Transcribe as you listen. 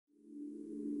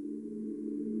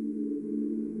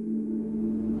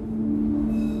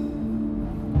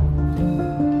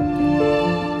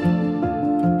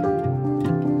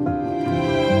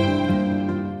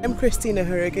Christine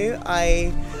Ohuruogu.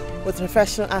 I was a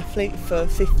professional athlete for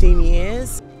 15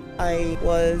 years. I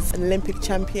was an Olympic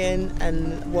champion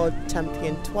and world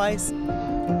champion twice.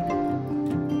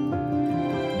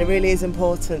 It really is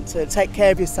important to take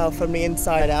care of yourself from the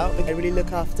inside out. I really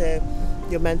look after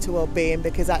your mental well-being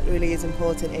because that really is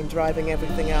important in driving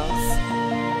everything else.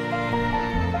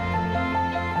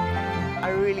 I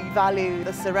really value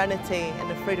the serenity and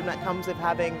the freedom that comes with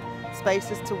having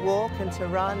spaces to walk and to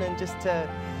run and just to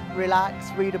relax,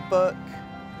 read a book,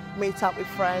 meet up with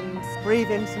friends,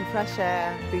 breathe in some fresh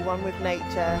air, be one with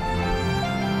nature.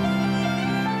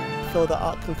 I feel that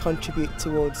art can contribute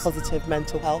towards positive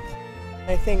mental health.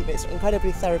 I think it's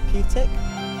incredibly therapeutic.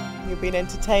 You've been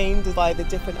entertained by the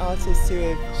different artists who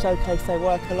have showcased their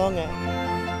work along it.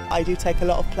 I do take a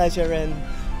lot of pleasure in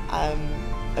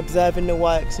observing the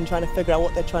works and trying to figure out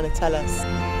what they're trying to tell us.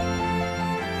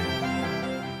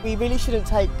 We really shouldn't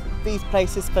take these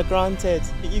places for granted.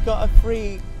 You've got a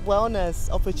free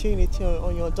wellness opportunity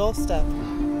on your doorstep.